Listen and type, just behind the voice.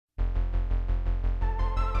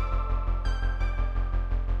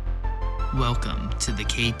Welcome to the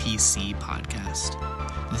KPC podcast.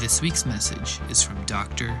 This week's message is from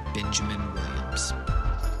Dr. Benjamin Williams.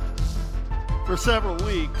 For several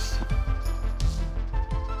weeks,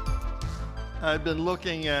 I've been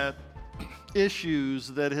looking at issues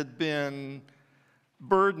that had been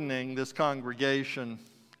burdening this congregation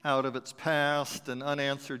out of its past and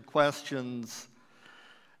unanswered questions.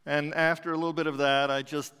 And after a little bit of that,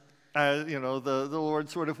 the Lord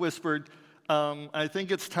sort of whispered, I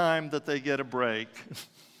think it's time that they get a break.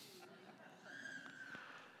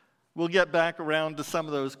 We'll get back around to some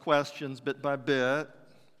of those questions bit by bit,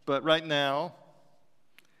 but right now,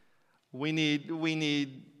 we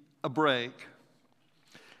need a break.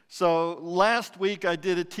 So last week I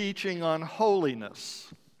did a teaching on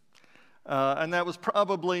holiness, and that was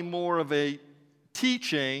probably more of a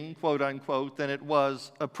teaching, quote unquote, than it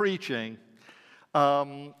was a preaching.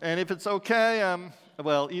 And if it's okay,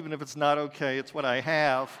 even if it's not okay, it's what I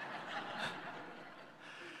have.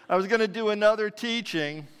 I was going to do another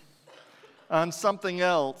teaching on something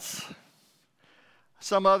else,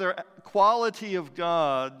 some other quality of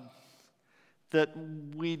God that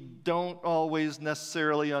we don't always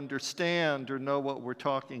necessarily understand or know what we're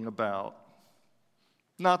talking about.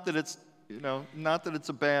 Not that it's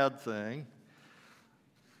a bad thing,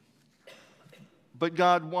 but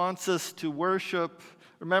God wants us to worship.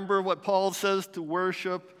 Remember what Paul says, to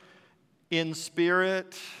worship in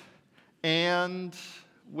spirit and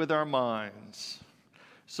with our minds,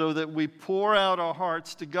 so that we pour out our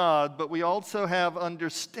hearts to God, but we also have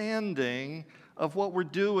understanding of what we're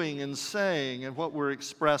doing and saying and what we're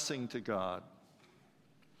expressing to God.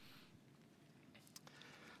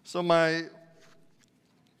 So my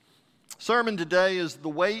sermon today is the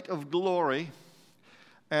weight of glory,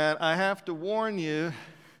 and I have to warn you,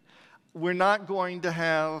 we're not going to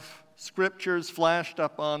have scriptures flashed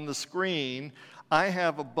up on the screen. I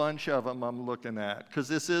have a bunch of them I'm looking at, because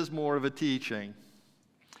this is more of a teaching.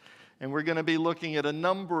 And we're going to be looking at a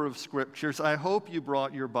number of scriptures. I hope you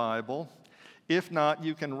brought your Bible. If not,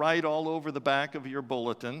 you can write all over the back of your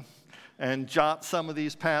bulletin and jot some of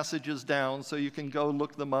these passages down so you can go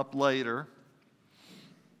look them up later.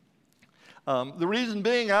 The reason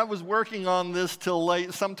being, I was working on this till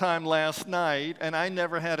late, sometime last night, and I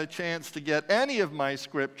never had a chance to get any of my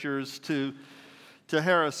scriptures to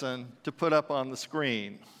Harrison to put up on the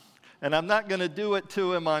screen. And I'm not going to do it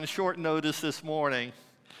to him on short notice this morning,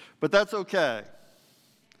 but that's okay,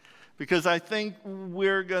 because I think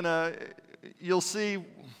you'll see,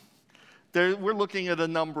 we're looking at a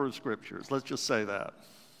number of scriptures. Let's just say that.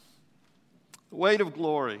 The weight of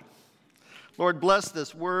glory. Lord, bless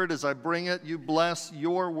this word as I bring it. You bless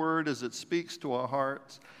your word as it speaks to our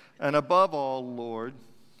hearts. And above all, Lord,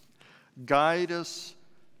 guide us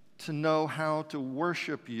to know how to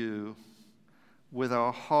worship you with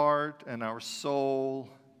our heart and our soul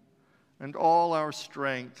and all our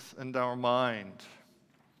strength and our mind.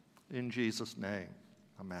 In Jesus' name,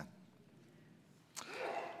 amen.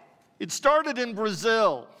 It started in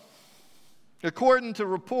Brazil. According to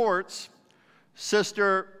reports,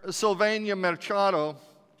 Sister Sylvania Machado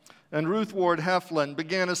and Ruth Ward Heflin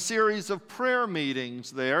began a series of prayer meetings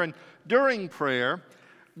there, and during prayer,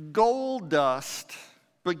 gold dust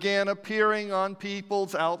began appearing on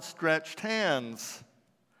people's outstretched hands,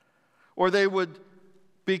 or they would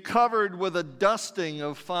be covered with a dusting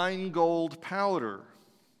of fine gold powder.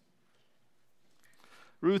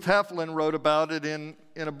 Ruth Heflin wrote about it in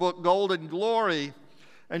a book, Golden Glory,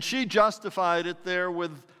 and she justified it there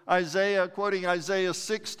with Isaiah, quoting Isaiah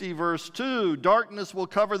 60, verse 2, "Darkness will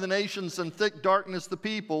cover the nations and thick darkness the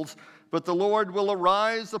peoples, but the Lord will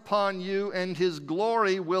arise upon you and his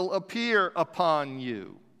glory will appear upon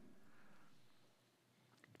you."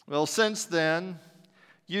 Well, since then,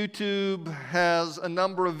 YouTube has a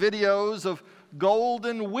number of videos of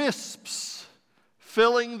golden wisps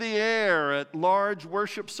filling the air at large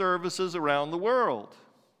worship services around the world.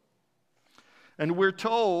 And we're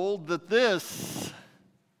told that this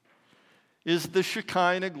is the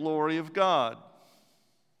Shekinah glory of God.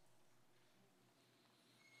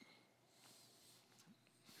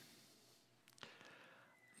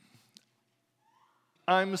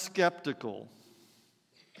 I'm skeptical.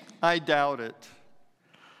 I doubt it.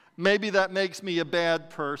 Maybe that makes me a bad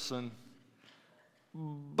person,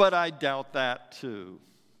 but I doubt that too.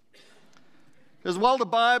 Because while the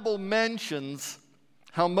Bible mentions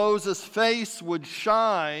how Moses' face would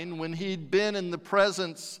shine when he'd been in the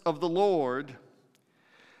presence of the Lord,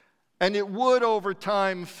 and it would over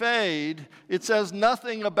time fade, it says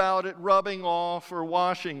nothing about it rubbing off or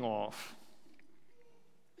washing off.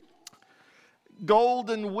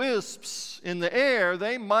 golden wisps in the air,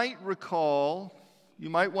 they might recall You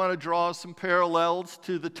might want to draw some parallels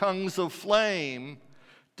to the tongues of flame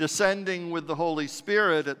descending with the Holy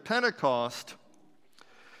Spirit at Pentecost.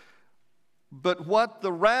 But what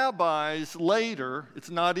the rabbis later, it's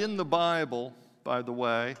not in the Bible, by the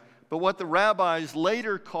way, but what the rabbis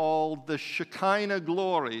later called the Shekinah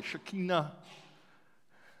glory, Shekinah,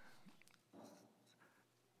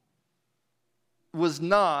 was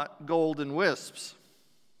not golden wisps.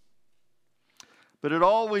 But it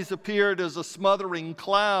always appeared as a smothering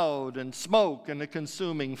cloud and smoke and a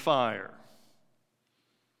consuming fire.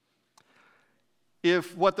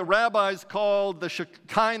 If what the rabbis called the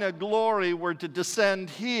Shekinah glory were to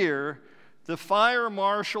descend here, the fire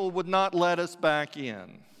marshal would not let us back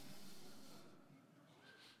in.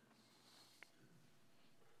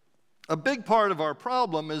 A big part of our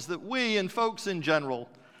problem is that we, and folks in general,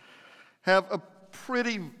 have a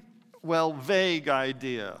pretty, vague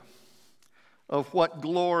idea of what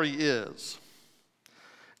glory is.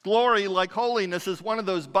 Glory, like holiness, is one of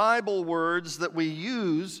those Bible words that we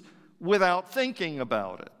use without thinking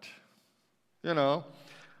about it. You know,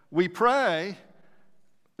 we pray,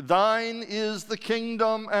 thine is the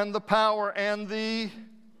kingdom and the power and the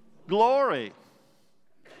glory.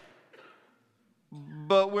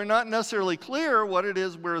 But we're not necessarily clear what it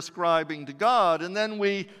is we're ascribing to God. And then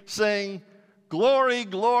we sing, glory,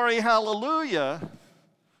 glory, hallelujah.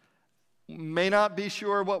 May not be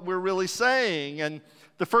sure what we're really saying. And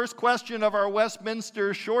the first question of our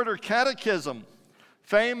Westminster Shorter Catechism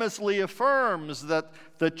famously affirms that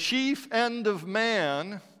the chief end of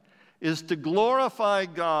man is to glorify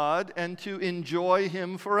God and to enjoy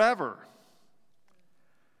Him forever.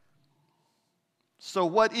 So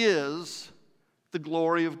what is the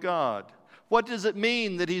glory of God? What does it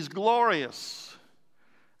mean that He's glorious?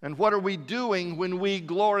 And what are we doing when we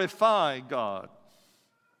glorify God?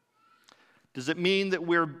 Does it mean that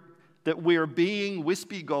we're being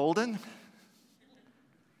wispy golden?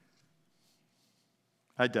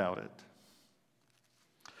 I doubt it.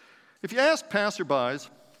 If you ask passerbys,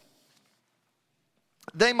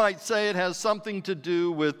 they might say it has something to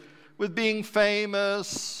do with being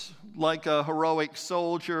famous, like a heroic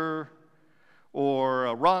soldier, or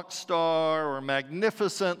a rock star, or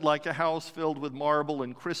magnificent, like a house filled with marble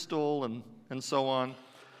and crystal, and so on.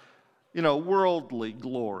 You know, worldly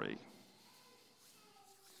glory.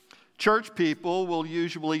 Church people will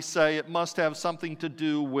usually say it must have something to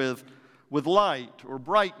do with light or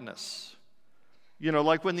brightness. You know,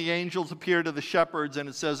 like when the angels appear to the shepherds and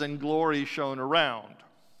it says, and glory shone around.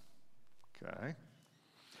 Okay.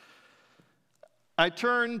 I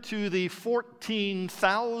turn to the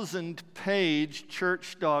 14,000-page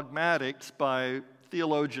Church Dogmatics by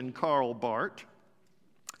theologian Karl Barth.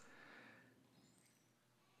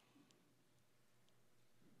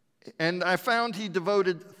 And I found he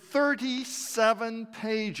devoted 37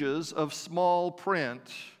 pages of small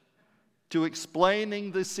print to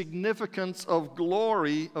explaining the significance of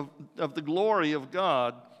glory, of the glory of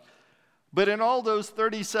God. But in all those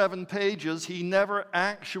 37 pages, he never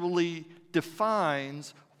actually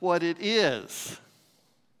defines what it is.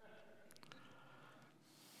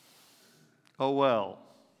 Oh well.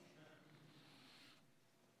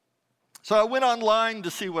 So I went online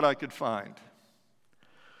to see what I could find.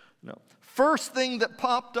 First thing that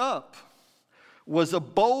popped up was a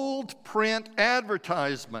bold print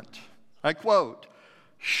advertisement. I quote,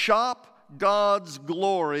 "Shop God's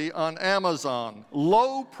glory on Amazon.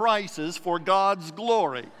 Low prices for God's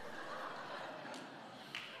glory."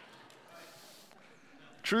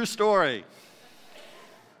 True story.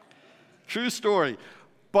 True story.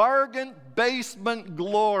 Bargain basement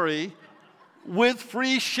glory with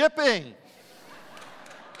free shipping.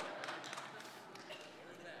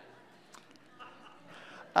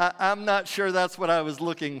 I'm not sure that's what I was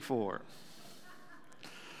looking for.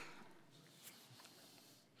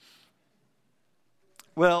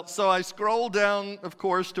 Well, so I scrolled down, of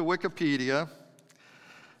course, to Wikipedia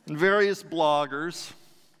and various bloggers,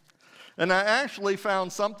 and I actually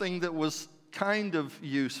found something that was kind of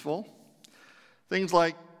useful. Things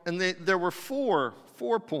like, and there were four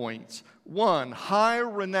points. One, high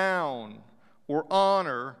renown or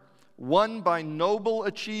honor won by noble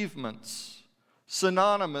achievements,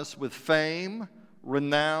 synonymous with fame,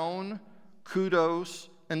 renown, kudos,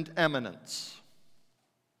 and eminence.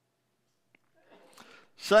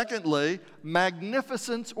 Secondly,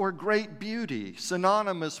 magnificence or great beauty,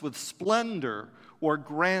 synonymous with splendor or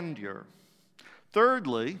grandeur.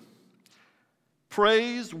 Thirdly,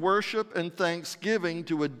 praise, worship, and thanksgiving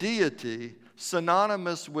to a deity,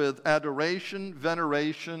 synonymous with adoration,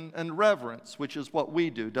 veneration, and reverence, which is what we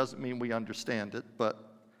do. Doesn't mean we understand it, but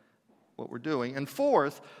what we're doing. And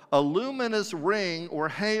fourth, a luminous ring or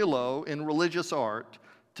halo in religious art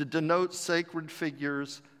to denote sacred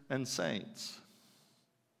figures and saints.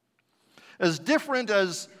 As different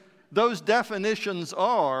as those definitions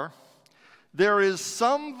are, there is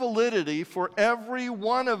some validity for every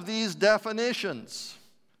one of these definitions,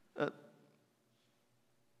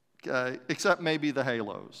 except maybe the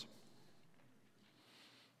halos.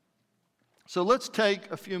 So let's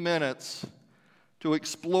take a few minutes to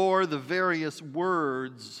explore the various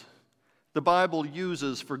words the Bible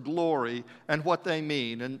uses for glory and what they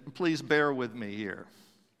mean. And please bear with me here.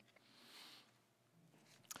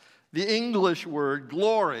 The English word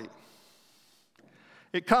glory,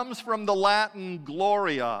 it comes from the Latin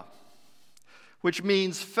gloria, which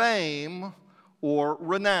means fame or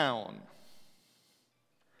renown.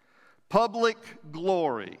 Public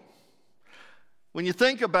glory. When you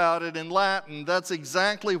think about it in Latin, that's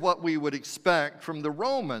exactly what we would expect from the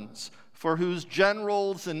Romans, for whose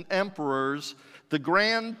generals and emperors the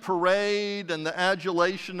grand parade and the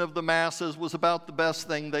adulation of the masses was about the best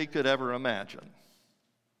thing they could ever imagine.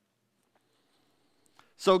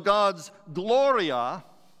 So God's gloria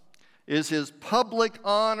is his public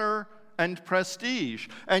honor and prestige.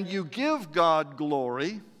 And you give God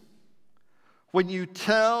glory when you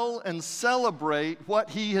tell and celebrate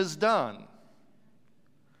what he has done.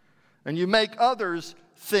 And you make others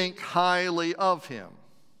think highly of him.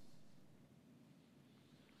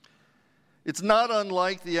 It's not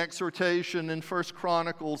unlike the exhortation in 1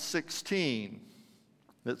 Chronicles 16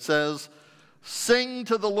 that says, "Sing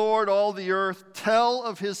to the Lord, all the earth, tell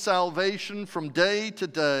of his salvation from day to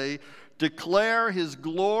day, declare his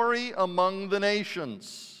glory among the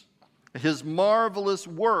nations, his marvelous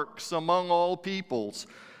works among all peoples.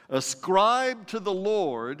 Ascribe to the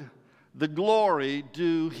Lord the glory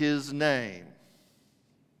due his name."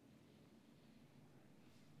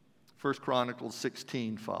 1 Chronicles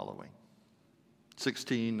 16 following.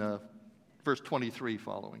 16, verse 23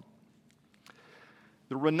 following.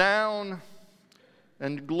 The renown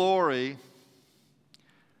and glory,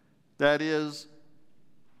 that is,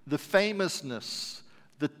 the famousness,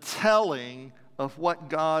 the telling of what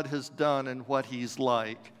God has done and what he's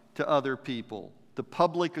like to other people, the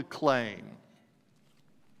public acclaim.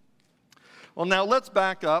 Well, now let's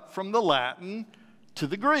back up from the Latin to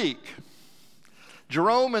the Greek.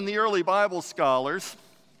 Jerome and the early Bible scholars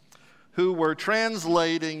who were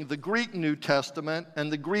translating the Greek New Testament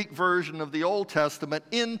and the Greek version of the Old Testament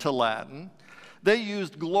into Latin, they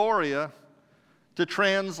used gloria to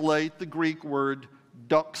translate the Greek word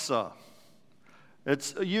doxa.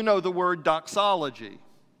 It's, you know, the word doxology,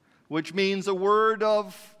 which means a word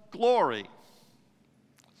of glory,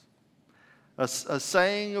 a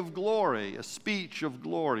saying of glory, a speech of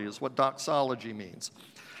glory is what doxology means.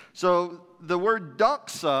 So the word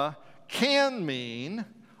doxa can mean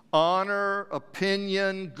honor,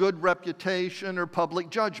 opinion, good reputation, or public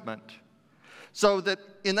judgment. So that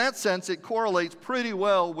in that sense, it correlates pretty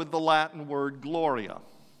well with the Latin word gloria.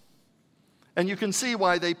 And you can see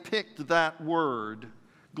why they picked that word,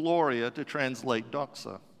 gloria, to translate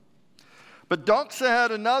doxa. But doxa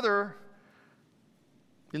had another,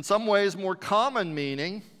 in some ways more common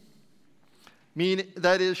meaning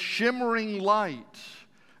that is shimmering light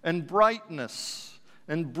and brightness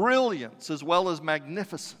and brilliance, as well as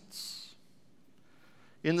magnificence.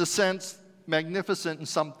 In the sense, magnificent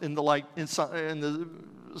in the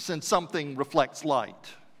sense something reflects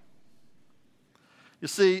light. You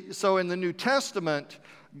see, so in the New Testament,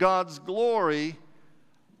 God's glory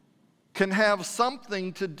can have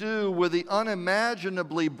something to do with the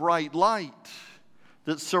unimaginably bright light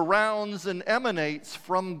that surrounds and emanates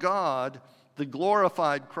from God, the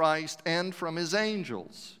glorified Christ, and from his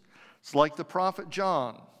angels. It's like the prophet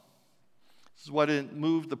John. This is what it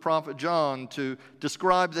moved the prophet John to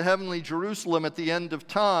describe the heavenly Jerusalem at the end of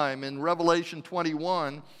time in Revelation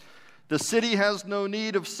 21. The city has no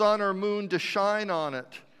need of sun or moon to shine on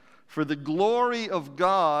it, for the glory of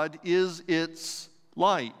God is its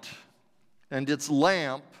light, and its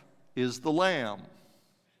lamp is the Lamb.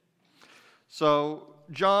 So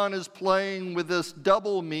John is playing with this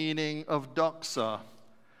double meaning of doxa,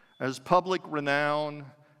 as public renown,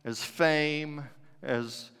 as fame,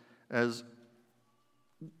 as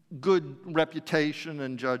good reputation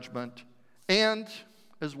and judgment, and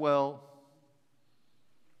as well,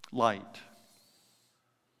 light.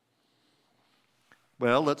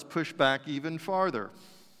 Well, let's push back even farther.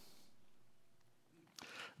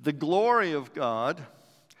 The glory of God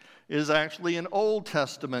is actually an Old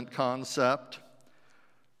Testament concept,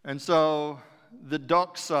 and so the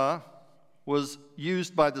doxa was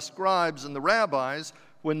used by the scribes and the rabbis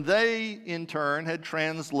when they, in turn, had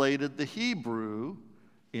translated the Hebrew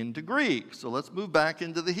into Greek. So let's move back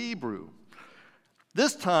into the Hebrew.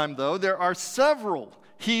 This time, though, there are several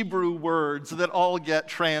Hebrew words that all get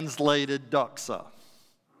translated doxa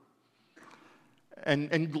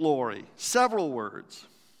and glory. Several words.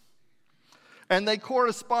 And they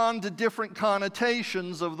correspond to different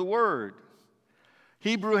connotations of the word.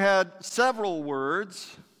 Hebrew had several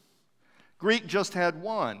words. Greek just had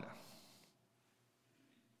one.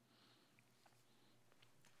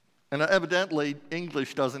 And evidently,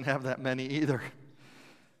 English doesn't have that many either.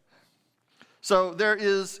 So there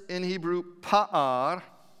is in Hebrew pa'ar,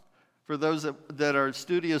 for those that are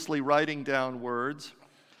studiously writing down words.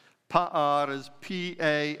 Pa'ar is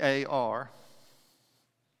P-A-A-R,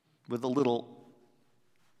 with a little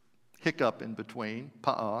hiccup in between,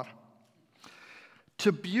 pa'ar.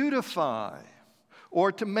 To beautify,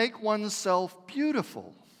 or to make oneself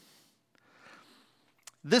beautiful.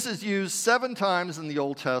 This is used 7 times in the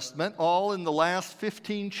Old Testament, all in the last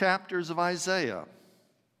 15 chapters of Isaiah.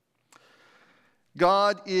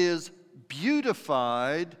 God is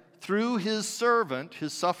beautified through his servant,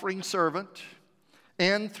 his suffering servant,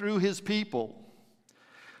 and through his people.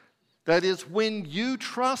 That is, when you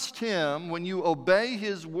trust him, when you obey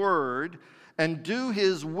his word and do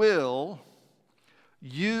his will,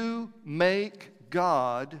 you make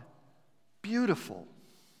God beautiful.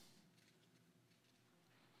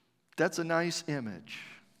 That's a nice image.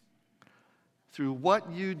 Through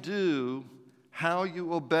what you do, how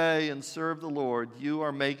you obey and serve the Lord, you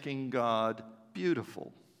are making God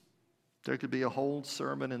beautiful. There could be a whole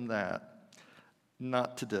sermon in that.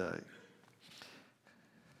 Not today.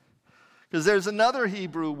 Because there's another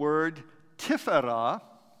Hebrew word, tiferet,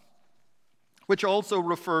 which also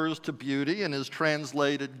refers to beauty and is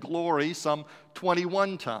translated glory some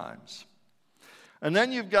 21 times. And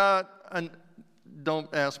then you've got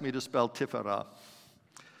don't ask me to spell tiferet.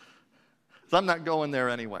 I'm not going there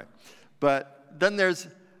anyway. But then there's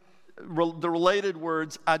the related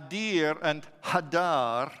words adir and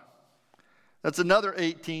hadar. That's another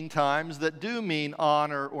 18 times that do mean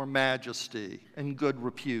honor or majesty and good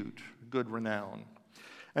repute, good renown.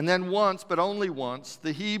 And then once, but only once,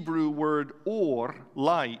 the Hebrew word or,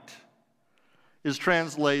 light, is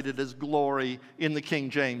translated as glory in the King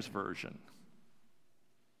James Version.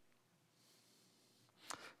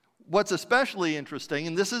 What's especially interesting,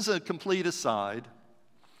 and this is a complete aside,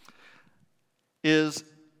 is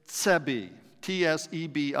tsebi,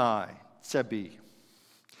 T-S-E-B-I, tsebi.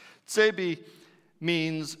 Tsebi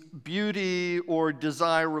means beauty or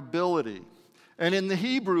desirability. And in the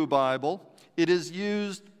Hebrew Bible, it is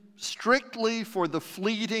used strictly for the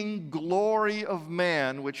fleeting glory of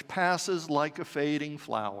man, which passes like a fading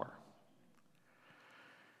flower.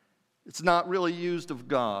 It's not really used of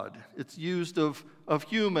God. It's used of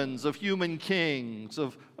humans, of human kings,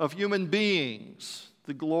 of human beings.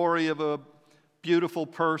 The glory of a beautiful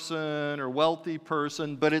person or wealthy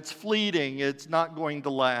person, but it's fleeting. It's not going to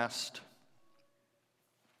last.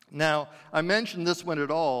 Now, I mention this one at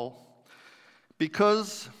all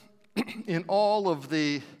because in all of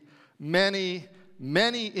the many,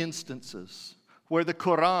 many instances where the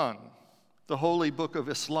Quran, the holy book of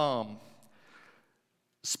Islam,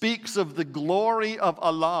 speaks of the glory of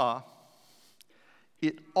Allah,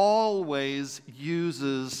 it always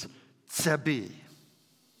uses tsebi.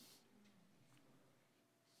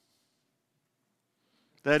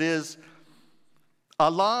 That is,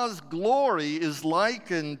 Allah's glory is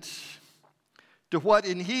likened to what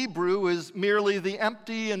in Hebrew is merely the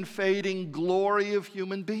empty and fading glory of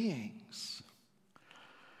human beings.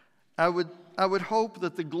 I would hope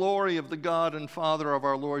that the glory of the God and Father of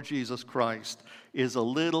our Lord Jesus Christ is a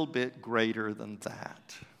little bit greater than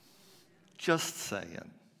that. Just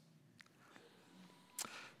saying.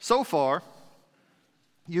 So far,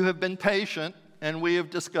 you have been patient, and we have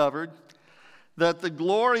discovered that the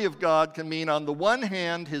glory of God can mean, on the one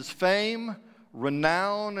hand, his fame,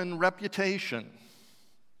 renown, and reputation.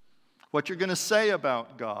 What you're going to say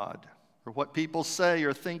about God, or what people say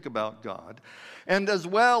or think about God. And as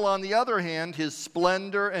well, on the other hand, his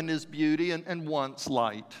splendor and his beauty and once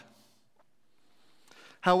light.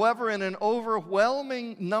 However, in an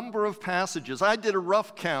overwhelming number of passages, I did a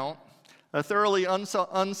rough count, a thoroughly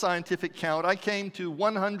unscientific count. I came to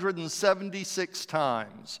 176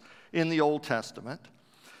 times in the Old Testament.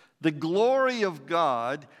 The glory of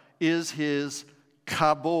God is his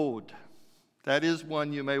kabod. That is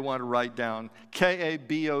one you may want to write down.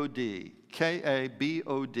 K-A-B-O-D.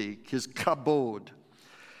 K-A-B-O-D. His kabod.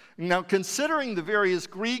 Now, considering the various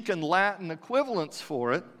Greek and Latin equivalents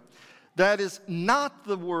for it, that is not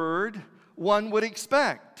the word one would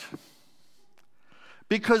expect.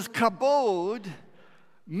 Because kabod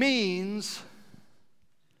means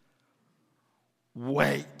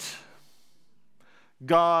weight.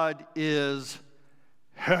 God is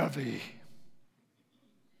heavy.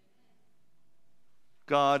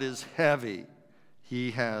 God is heavy.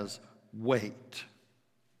 He has weight.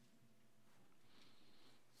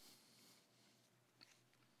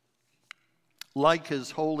 Like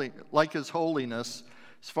his holiness,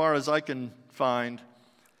 as far as I can find,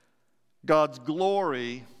 God's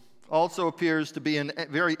glory also appears to be a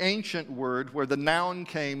very ancient word where the noun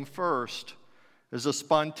came first as a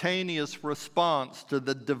spontaneous response to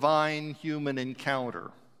the divine-human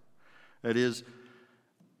encounter. That is,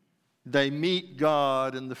 they meet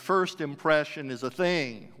God, and the first impression is a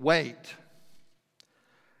thing, weight.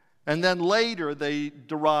 And then later they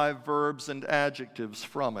derive verbs and adjectives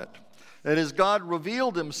from it. That is, God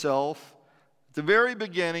revealed himself at the very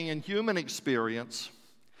beginning in human experience.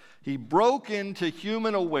 He broke into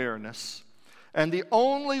human awareness, and the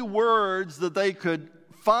only words that they could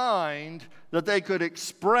find, that they could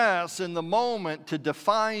express in the moment to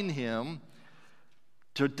define him,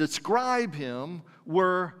 to describe him,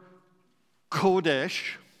 were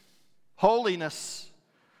Kodesh, holiness.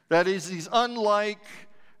 That is, he's unlike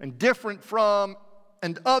and different from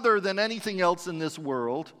and other than anything else in this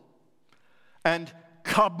world. And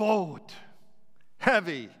kabod,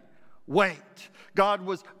 heavy, weight. God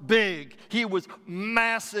was big. He was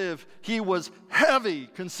massive. He was heavy.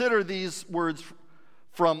 Consider these words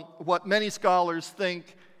from what many scholars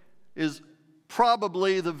think is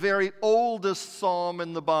probably the very oldest psalm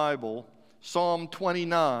in the Bible, Psalm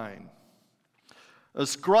 29.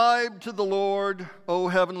 Ascribe to the Lord, O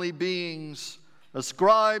heavenly beings.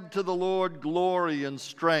 Ascribe to the Lord glory and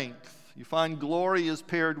strength. You find glory is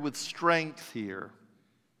paired with strength here,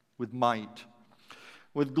 with might.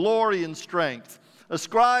 With glory and strength.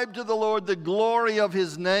 Ascribe to the Lord the glory of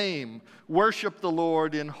his name. Worship the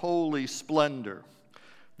Lord in holy splendor.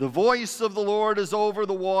 The voice of the Lord is over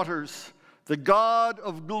the waters. The God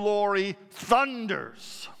of glory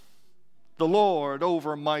thunders. The Lord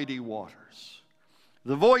over mighty waters.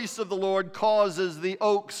 The voice of the Lord causes the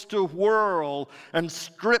oaks to whirl and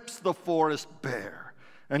strips the forest bare.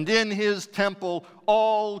 And in his temple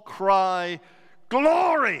all cry,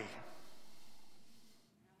 glory!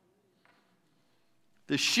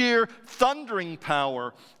 The sheer thundering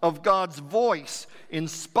power of God's voice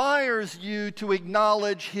inspires you to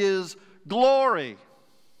acknowledge his glory.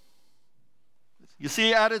 You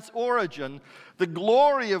see, at its origin, the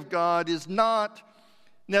glory of God is not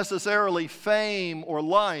necessarily fame or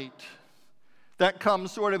light. That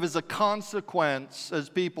comes sort of as a consequence as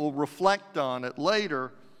people reflect on it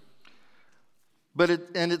later. But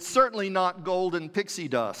it's certainly not golden pixie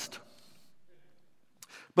dust.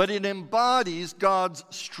 But it embodies God's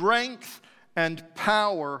strength and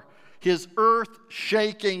power, his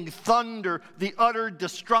earth-shaking thunder, the utter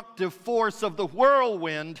destructive force of the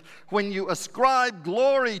whirlwind. When you ascribe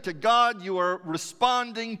glory to God, you are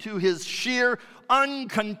responding to his sheer,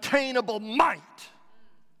 uncontainable might.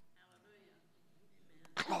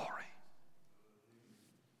 Glory.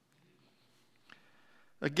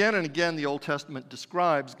 Again and again, the Old Testament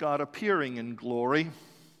describes God appearing in glory.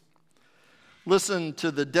 Listen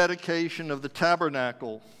to the dedication of the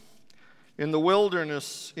tabernacle in the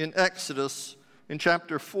wilderness in Exodus in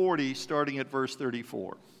chapter 40, starting at verse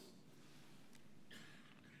 34.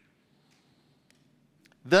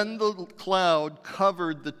 Then the cloud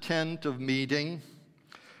covered the tent of meeting,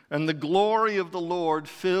 and the glory of the Lord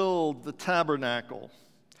filled the tabernacle.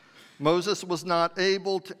 Moses was not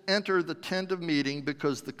able to enter the tent of meeting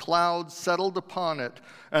because the cloud settled upon it,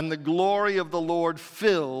 and the glory of the Lord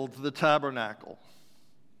filled the tabernacle.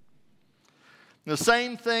 The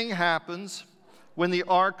same thing happens when the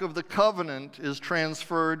Ark of the Covenant is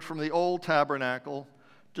transferred from the old tabernacle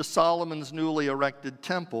to Solomon's newly erected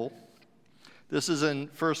temple. This is in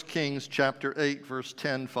 1 Kings chapter 8, verse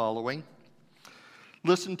 10 following.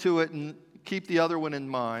 Listen to it and keep the other one in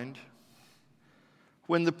mind.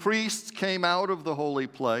 When the priests came out of the holy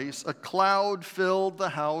place, a cloud filled the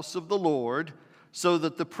house of the Lord, so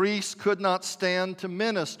that the priests could not stand to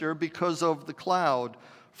minister because of the cloud.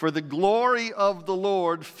 For the glory of the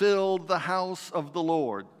Lord filled the house of the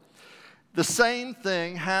Lord. The same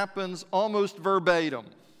thing happens almost verbatim.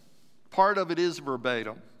 Part of it is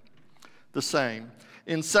verbatim. The same.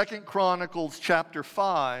 In 2 Chronicles chapter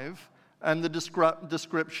 5 and the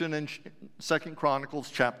description in 2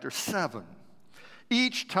 Chronicles chapter 7.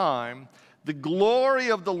 Each time, the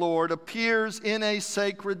glory of the Lord appears in a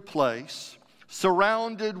sacred place,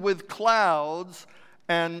 surrounded with clouds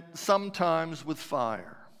and sometimes with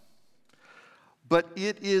fire. But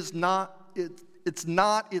it is not it's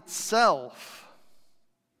not itself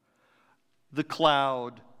the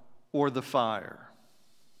cloud or the fire.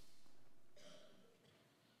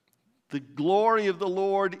 The glory of the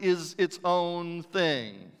Lord is its own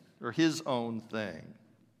thing, or his own thing.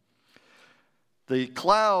 The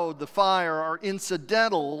cloud, the fire are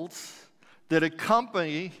incidentals that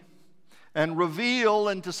accompany and reveal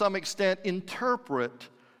and to some extent interpret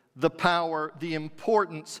the power, the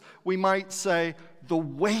importance, we might say the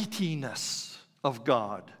weightiness of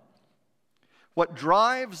God. What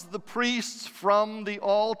drives the priests from the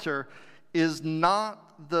altar is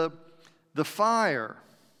not the fire,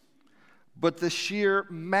 but the sheer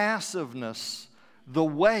massiveness, the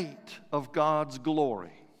weight of God's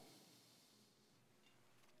glory.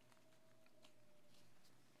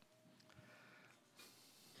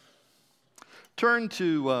 Turn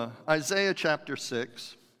to Isaiah chapter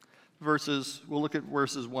 6, we'll look at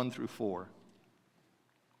verses 1 through 4.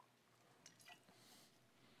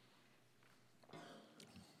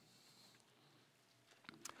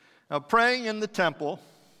 Now, praying in the temple,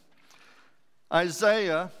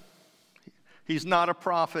 Isaiah, he's not a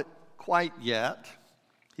prophet quite yet.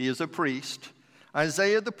 He is a priest.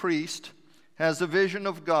 Isaiah the priest has a vision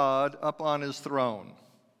of God up on his throne.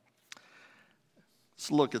 Let's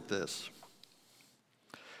look at this.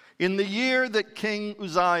 In the year that King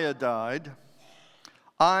Uzziah died,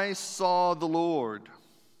 I saw the Lord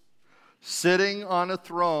sitting on a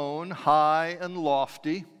throne high and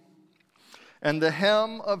lofty, and the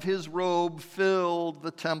hem of his robe filled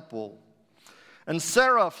the temple. And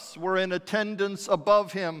seraphs were in attendance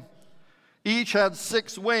above him. Each had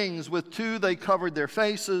 6 wings. With 2 they covered their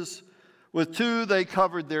faces, with 2 they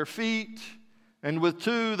covered their feet, and with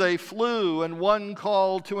 2 they flew. And one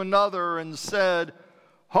called to another and said,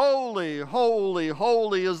 Holy, holy,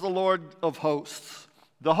 holy is the Lord of hosts.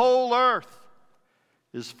 The whole earth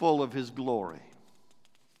is full of his glory.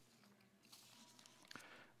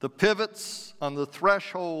 The pivots on the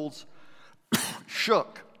thresholds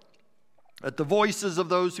shook at the voices of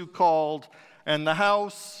those who called, and the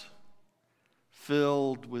house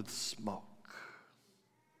filled with smoke.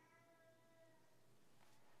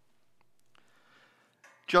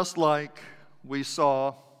 Just like we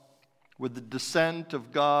saw with the descent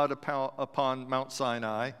of God upon Mount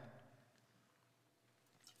Sinai,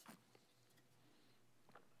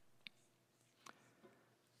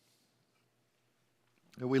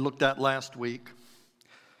 that we looked at last week,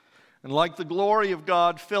 and like the glory of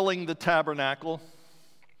God filling the tabernacle,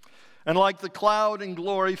 and like the cloud and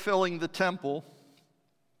glory filling the temple,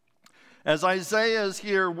 as Isaiah is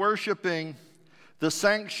here worshiping the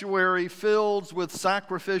sanctuary filled with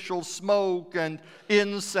sacrificial smoke and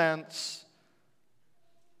incense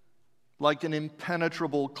like an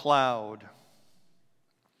impenetrable cloud.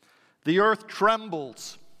 The earth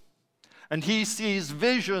trembles, and he sees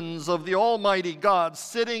visions of the Almighty God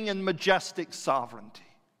sitting in majestic sovereignty.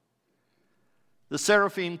 The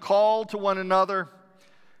seraphim call to one another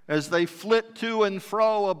as they flit to and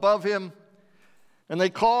fro above him, and they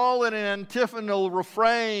call in an antiphonal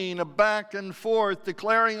refrain, a back and forth,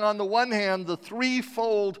 declaring on the one hand the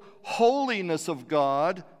threefold holiness of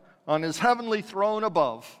God on his heavenly throne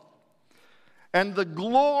above, and the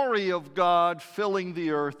glory of God filling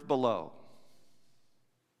the earth below.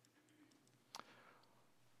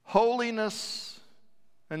 Holiness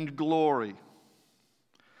and glory.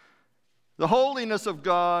 The holiness of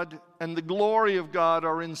God and the glory of God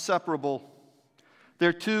are inseparable.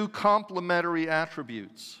 They're 2 complementary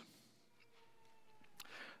attributes.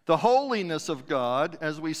 The holiness of God,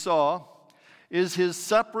 as we saw, is his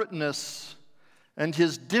separateness and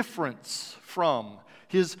his difference from,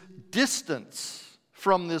 his distance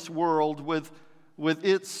from this world with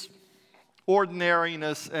its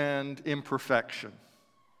ordinariness and imperfection.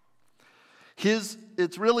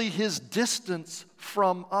 It's really his distance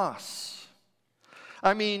from us.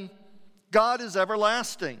 I mean, God is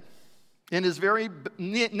everlasting. In his very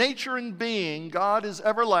nature and being, God is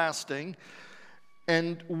everlasting,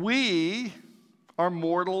 and we are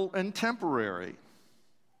mortal and temporary.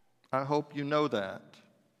 I hope you know that.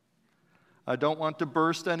 I don't want to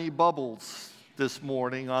burst any bubbles this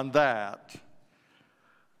morning on that.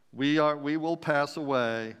 We will pass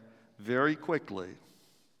away very quickly.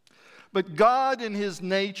 But God in his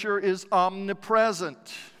nature is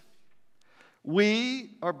omnipresent.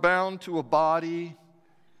 We are bound to a body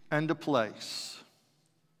and a place.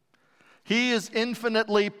 He is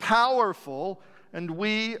infinitely powerful, and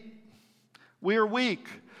we are weak.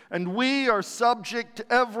 And we are subject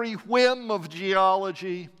to every whim of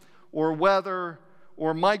geology or weather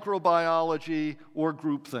or microbiology or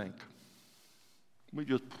groupthink.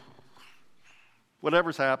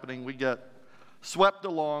 Whatever's happening, we get swept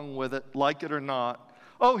along with it, like it or not.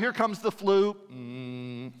 Oh, here comes the flu.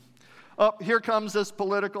 Oh, here comes this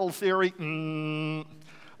political theory.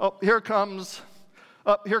 Oh, here comes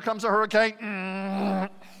a hurricane.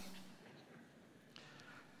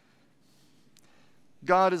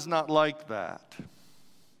 God is not like that.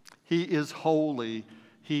 He is holy.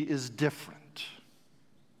 He is different.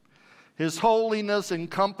 His holiness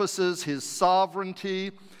encompasses his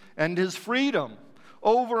sovereignty and his freedom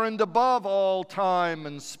over and above all time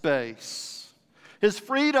and space. His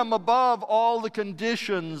freedom above all the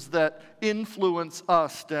conditions that influence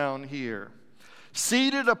us down here.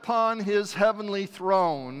 Seated upon his heavenly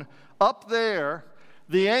throne, up there,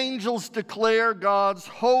 the angels declare God's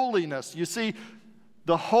holiness. You see,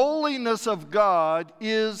 the holiness of God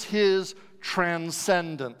is his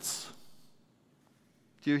transcendence.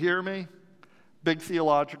 Do you hear me? Big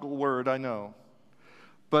theological word, I know.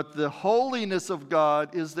 But the holiness of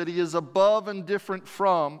God is that he is above and different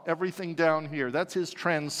from everything down here. That's his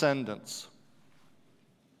transcendence.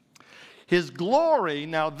 His glory,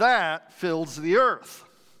 now that fills the earth.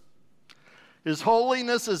 His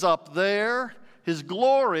holiness is up there. His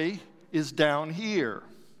glory is down here.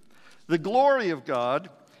 The glory of God,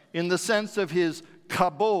 in the sense of his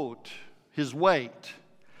kabod, his weight,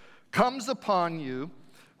 comes upon you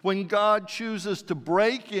when God chooses to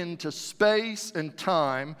break into space and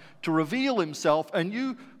time to reveal himself, and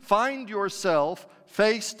you find yourself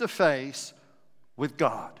face to face with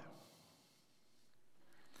God.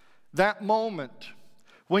 That moment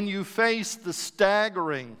when you face the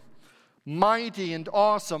staggering, mighty, and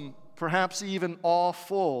awesome, perhaps even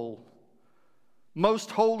awful, most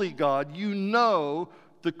holy God, you know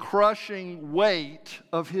the crushing weight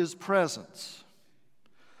of his presence.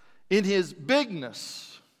 In his bigness,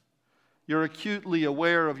 you're acutely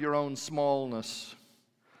aware of your own smallness,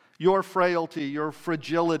 your frailty, your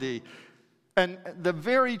fragility. And the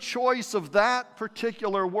very choice of that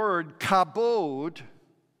particular word, kabod,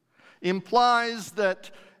 implies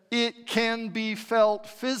that it can be felt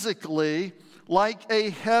physically like a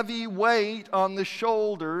heavy weight on the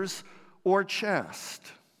shoulders or chest.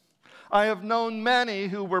 I have known many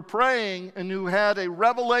who were praying and who had a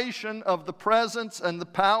revelation of the presence and the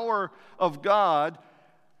power of God.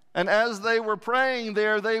 And as they were praying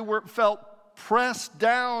there, felt pressed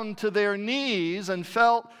down to their knees and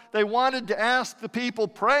felt they wanted to ask the people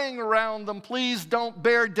praying around them, please don't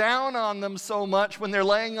bear down on them so much when they're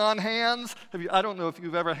laying on hands. I don't know if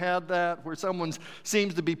you've ever had that, where someone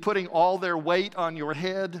seems to be putting all their weight on your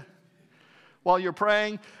head while you're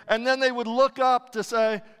praying. And then they would look up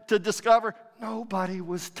to discover nobody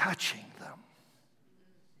was touching them.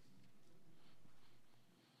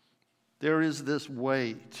 There is this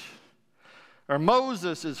weight. Or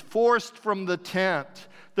Moses is forced from the tent.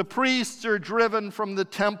 The priests are driven from the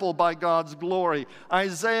temple by God's glory.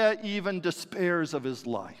 Isaiah even despairs of his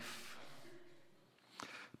life.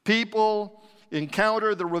 People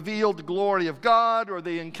encounter the revealed glory of God, or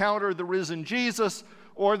they encounter the risen Jesus,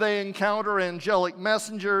 or they encounter angelic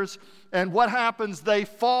messengers, and what happens? They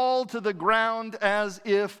fall to the ground as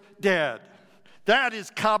if dead. That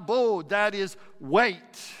is kabod, that is weight.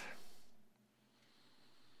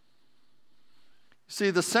 See,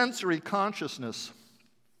 the sensory consciousness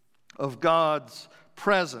of God's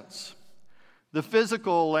presence, the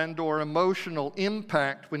physical and or emotional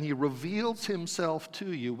impact when he reveals himself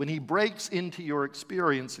to you, when he breaks into your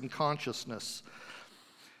experience and consciousness,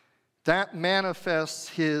 that manifests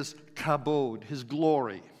his kabod, his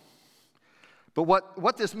glory. But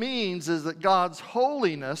what this means is that God's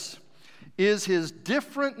holiness is his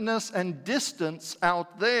differentness and distance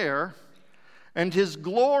out there, and his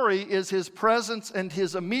glory is his presence and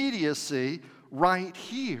his immediacy right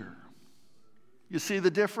here. You see the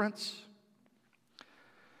difference?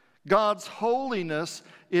 God's holiness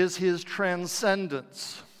is his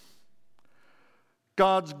transcendence.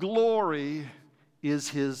 God's glory is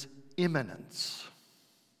his immanence.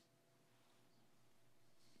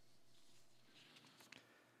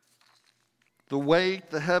 The weight,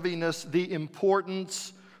 the heaviness, the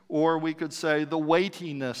importance, or we could say the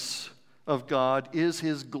weightiness of God is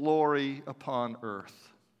his glory upon earth.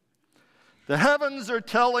 The heavens are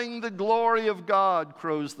telling the glory of God,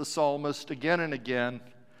 crows the psalmist again and again.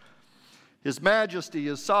 His majesty,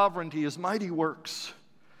 his sovereignty, his mighty works,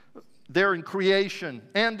 there in creation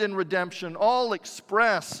and in redemption, all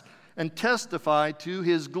express and testify to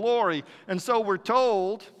his glory. And so we're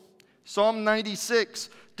told, Psalm 96,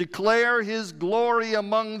 declare his glory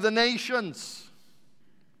among the nations.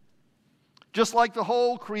 Just like the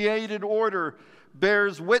whole created order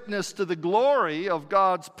bears witness to the glory of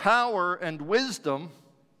God's power and wisdom,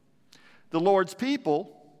 the Lord's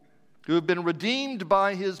people who have been redeemed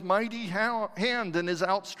by his mighty hand and his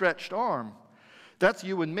outstretched arm, that's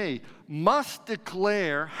you and me, must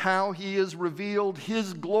declare how he has revealed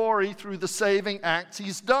his glory through the saving acts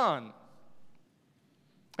he's done.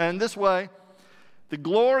 And this way, the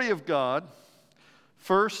glory of God,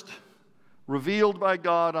 first revealed by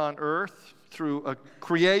God on earth through a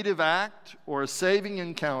creative act or a saving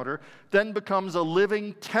encounter, then becomes a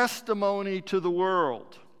living testimony to the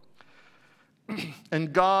world.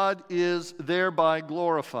 And God is thereby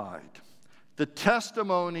glorified. The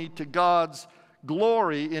testimony to God's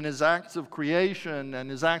glory in his acts of creation and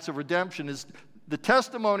his acts of redemption is the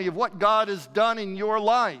testimony of what God has done in your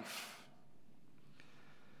life.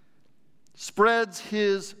 Spreads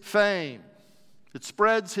his fame. It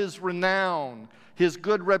spreads his renown, his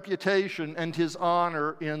good reputation, and his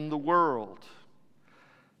honor in the world.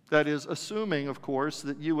 That is, assuming, of course,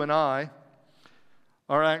 that you and I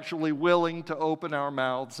are actually willing to open our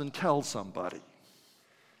mouths and tell somebody.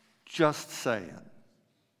 Just saying.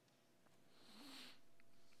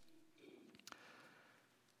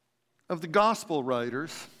 Of the gospel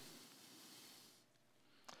writers,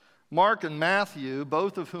 Mark and Matthew,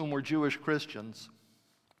 both of whom were Jewish Christians,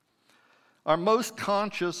 are most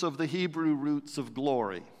conscious of the Hebrew roots of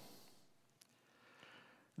glory.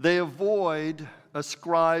 They avoid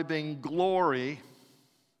ascribing glory,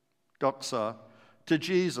 doxa, to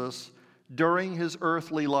Jesus during his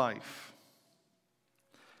earthly life.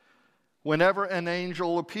 Whenever an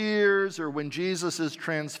angel appears or when Jesus is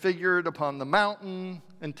transfigured upon the mountain,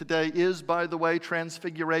 and today is, by the way,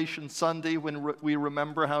 Transfiguration Sunday, when we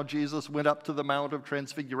remember how Jesus went up to the Mount of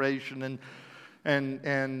Transfiguration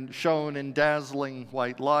and shone in dazzling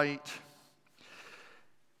white light.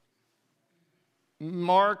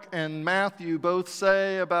 Mark and Matthew both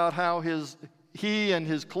say about how he and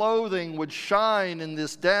his clothing would shine in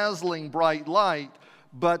this dazzling bright light,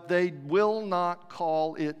 but they will not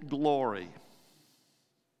call it glory,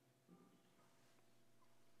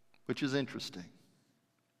 which is interesting.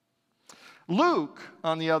 Luke,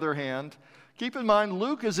 on the other hand, keep in mind,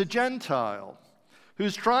 Luke is a Gentile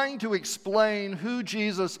who's trying to explain who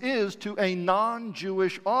Jesus is to a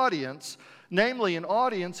non-Jewish audience, namely an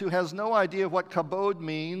audience who has no idea what kabod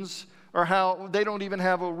means or how they don't even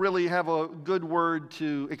really have a good word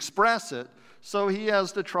to express it. So he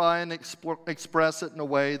has to try and express it in a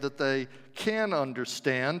way that they can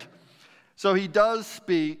understand. So he does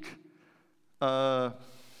speak, I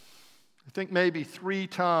think maybe 3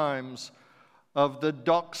 times of the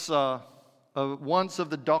doxa, once of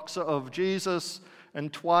the doxa of Jesus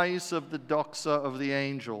and twice of the doxa of the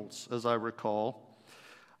angels, as I recall.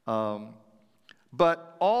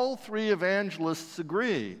 But all 3 evangelists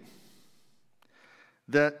agree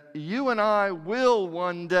that you and I will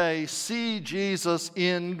one day see Jesus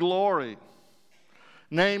in glory.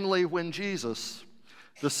 Namely, when Jesus,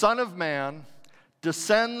 the Son of Man,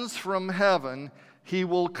 descends from heaven, he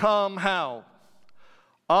will come how?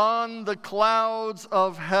 On the clouds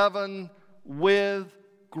of heaven with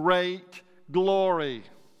great glory.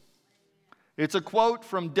 It's a quote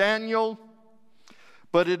from Daniel,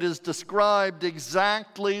 but it is described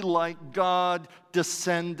exactly like God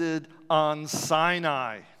descended on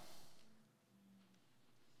Sinai.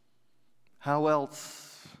 How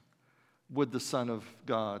else would the Son of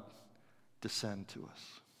God descend to us?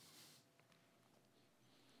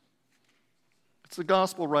 It's the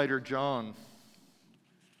gospel writer John,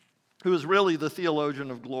 who is really the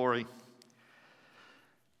theologian of glory.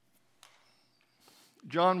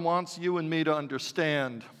 John wants you and me to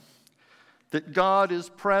understand that God is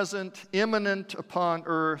present, immanent upon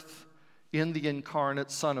earth in the incarnate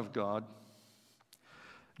Son of God.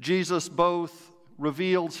 Jesus both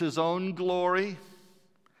reveals his own glory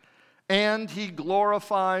and he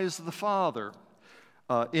glorifies the Father.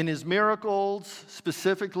 In his miracles,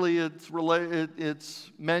 specifically,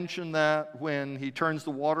 it's mentioned that when he turns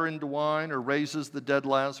the water into wine or raises the dead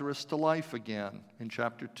Lazarus to life again in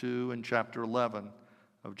chapter 2 and chapter 11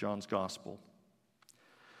 of John's Gospel.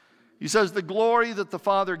 He says the glory that the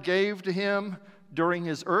Father gave to him during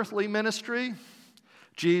his earthly ministry,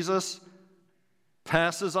 Jesus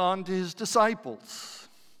passes on to his disciples.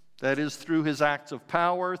 That is, through his acts of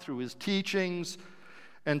power, through his teachings,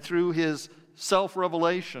 and through his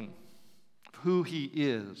self-revelation of who he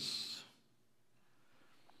is.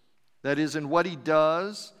 That is, in what he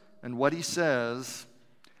does and what he says.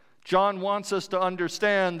 John wants us to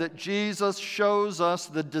understand that Jesus shows us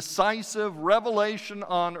the decisive revelation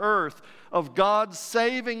on earth of God's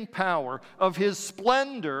saving power, of his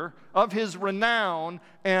splendor, of his renown,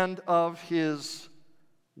 and of his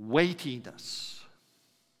weightiness.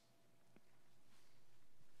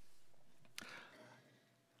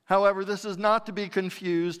 However, this is not to be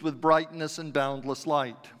confused with brightness and boundless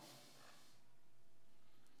light.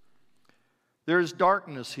 There is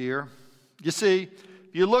darkness here. You see, if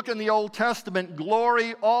you look in the Old Testament,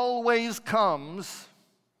 glory always comes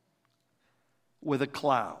with a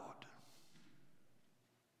cloud.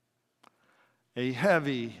 A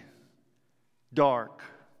heavy, dark,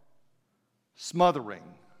 smothering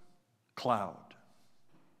cloud.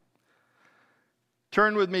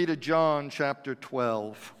 Turn with me to John chapter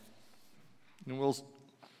 12, and we'll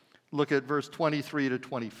look at verse 23 to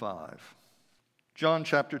 25. John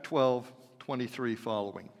chapter 12, 23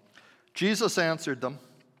 following. Jesus answered them,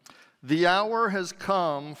 "The hour has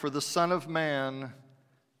come for the Son of Man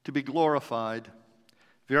to be glorified.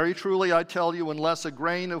 Very truly I tell you, unless a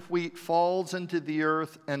grain of wheat falls into the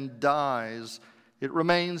earth and dies, it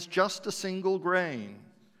remains just a single grain.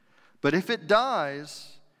 But if it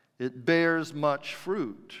dies, it bears much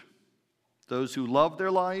fruit. Those who love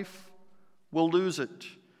their life will lose it,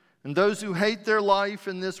 and those who hate their life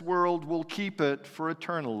in this world will keep it for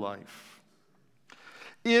eternal life.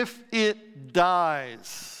 If it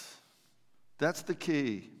dies," that's the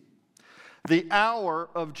key. The hour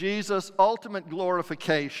of Jesus' ultimate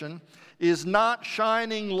glorification is not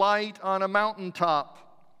shining light on a mountaintop.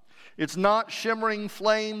 It's not shimmering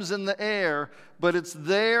flames in the air, but it's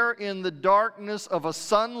there in the darkness of a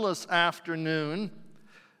sunless afternoon,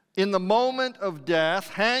 in the moment of death,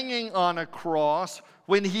 hanging on a cross,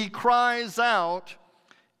 when he cries out,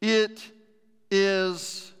 "It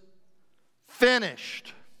is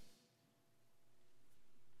finished."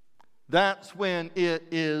 That's when it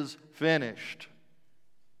is finished.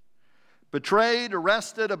 Betrayed,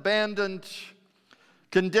 arrested, abandoned,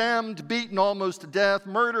 condemned, beaten almost to death,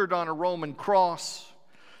 murdered on a Roman cross.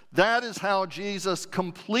 That is how Jesus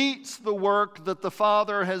completes the work that the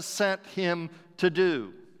Father has sent him to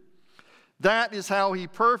do. That is how he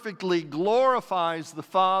perfectly glorifies the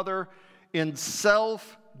Father in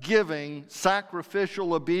self-giving,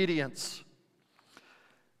 sacrificial obedience.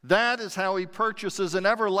 That is how he purchases an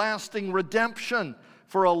everlasting redemption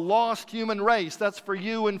for a lost human race. That's for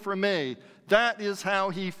you and for me. That is how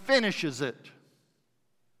he finishes it.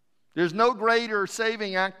 There's no greater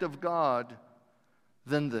saving act of God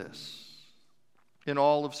than this in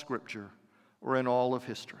all of Scripture or in all of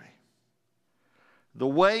history. The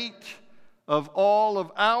weight of all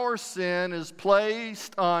of our sin is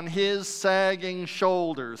placed on his sagging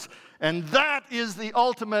shoulders, and that is the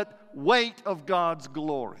ultimate weight of God's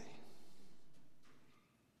glory.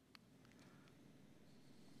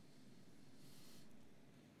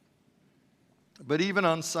 But even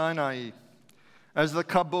on Sinai, as the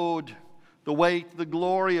kabod, the weight, the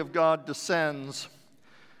glory of God descends,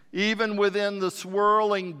 even within the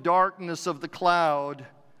swirling darkness of the cloud,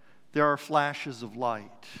 there are flashes of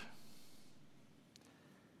light.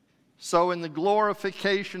 So in the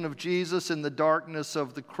glorification of Jesus in the darkness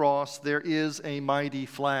of the cross, there is a mighty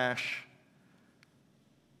flash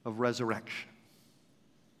of resurrection.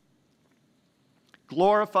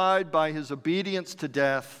 Glorified by his obedience to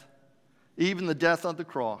death, even the death on the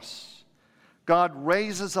cross, God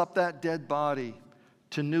raises up that dead body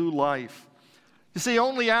to new life. You see,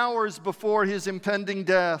 only hours before his impending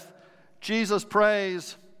death, Jesus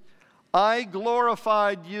prays, "I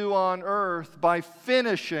glorified you on earth by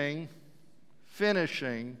finishing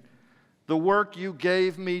the work you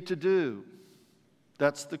gave me to do."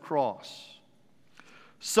 That's the cross.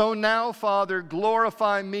 "So now, Father,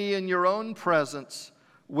 glorify me in your own presence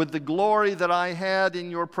with the glory that I had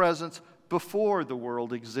in your presence before the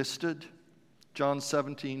world existed." John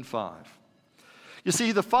 17:5. You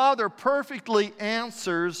see, the Father perfectly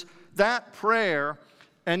answers that prayer,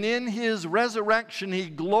 and in his resurrection, he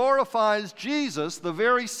glorifies Jesus, the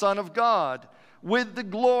very Son of God, with the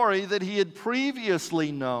glory that he had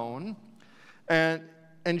previously known and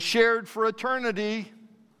shared for eternity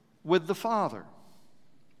with the Father.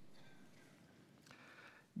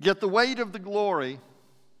 Yet the weight of the glory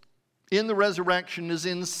in the resurrection is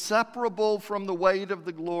inseparable from the weight of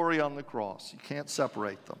the glory on the cross. You can't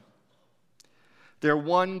separate them. They're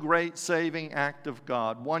one great saving act of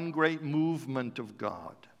God, one great movement of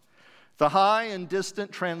God. The high and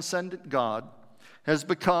distant transcendent God has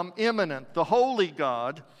become immanent. The holy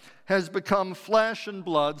God has become flesh and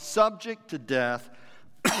blood, subject to death,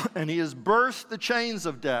 and he has burst the chains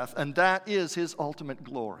of death, and that is his ultimate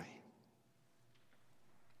glory.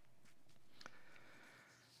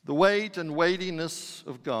 The weight and weightiness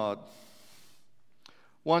of God,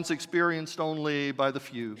 once experienced only by the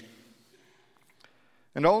few,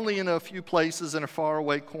 and only in a few places in a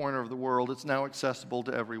faraway corner of the world, it's now accessible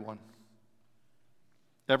to everyone.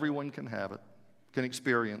 Everyone can have it, can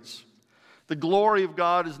experience. The glory of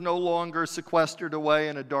God is no longer sequestered away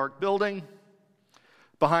in a dark building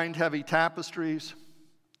behind heavy tapestries.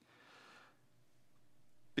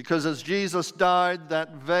 Because as Jesus died,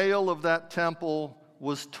 that veil of that temple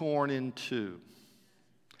was torn in two,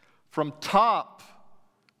 from top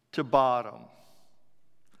to bottom,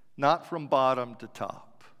 not from bottom to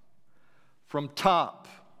top, from top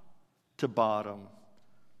to bottom,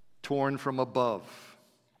 torn from above.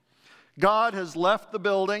 God has left the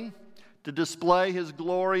building to display his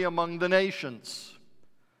glory among the nations,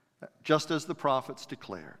 just as the prophets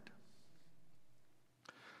declared.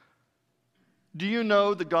 Do you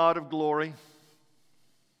know the God of glory?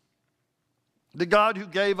 The God who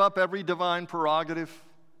gave up every divine prerogative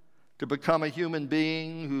to become a human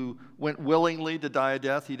being, who went willingly to die a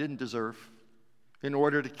death he didn't deserve, in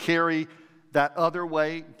order to carry that other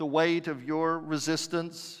weight, the weight of your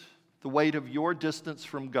resistance, the weight of your distance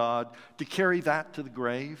from God, to carry that to the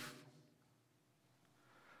grave.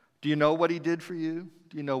 Do you know what he did for you?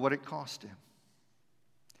 Do you know what it cost him?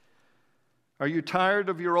 Are you tired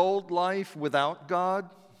of your old life without God?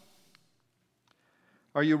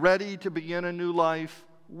 Are you ready to begin a new life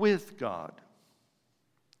with God?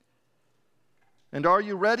 And are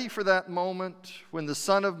you ready for that moment when the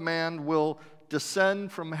Son of Man will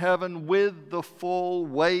descend from heaven with the full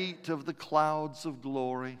weight of the clouds of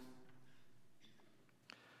glory?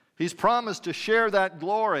 He's promised to share that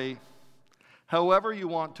glory, however you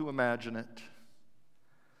want to imagine it,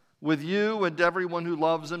 with you and everyone who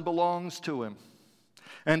loves and belongs to him.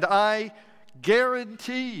 And I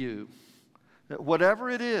guarantee you that whatever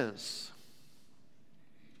it is,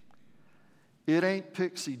 it ain't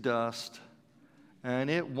pixie dust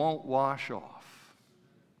and it won't wash off.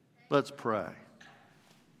 Let's pray.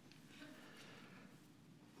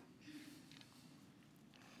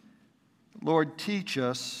 Lord, teach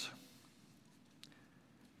us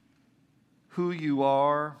who you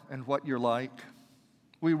are and what you're like.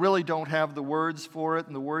 We really don't have the words for it,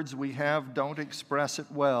 and the words we have don't express it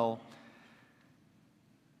well.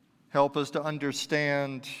 Help us to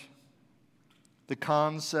understand the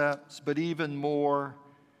concepts, but even more,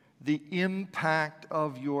 the impact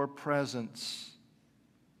of your presence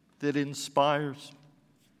that inspires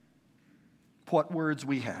what words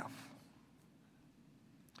we have.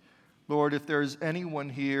 Lord, if there's anyone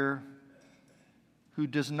here who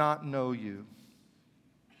does not know you,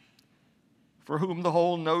 for whom the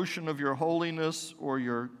whole notion of your holiness or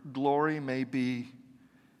your glory may be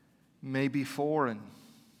foreign,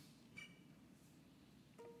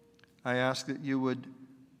 I ask that you would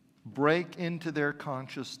break into their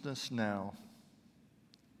consciousness now,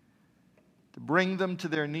 to bring them to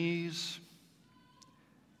their knees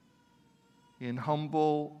in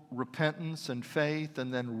humble repentance and faith,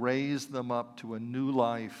 and then raise them up to a new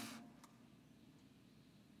life,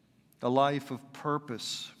 a life of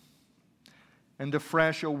purpose, and a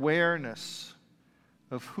fresh awareness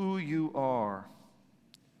of who you are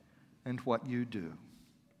and what you do.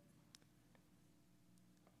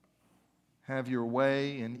 Have your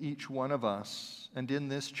way in each one of us and in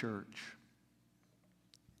this church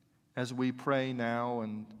as we pray now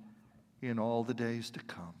and in all the days to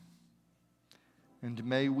come. And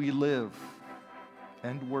may we live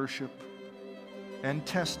and worship and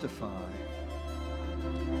testify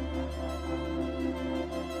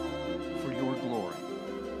for your glory.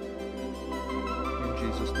 In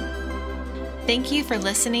Jesus' name. Thank you for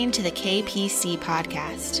listening to the KPC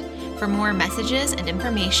podcast. For more messages and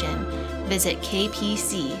information, visit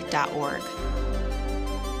kpc.org.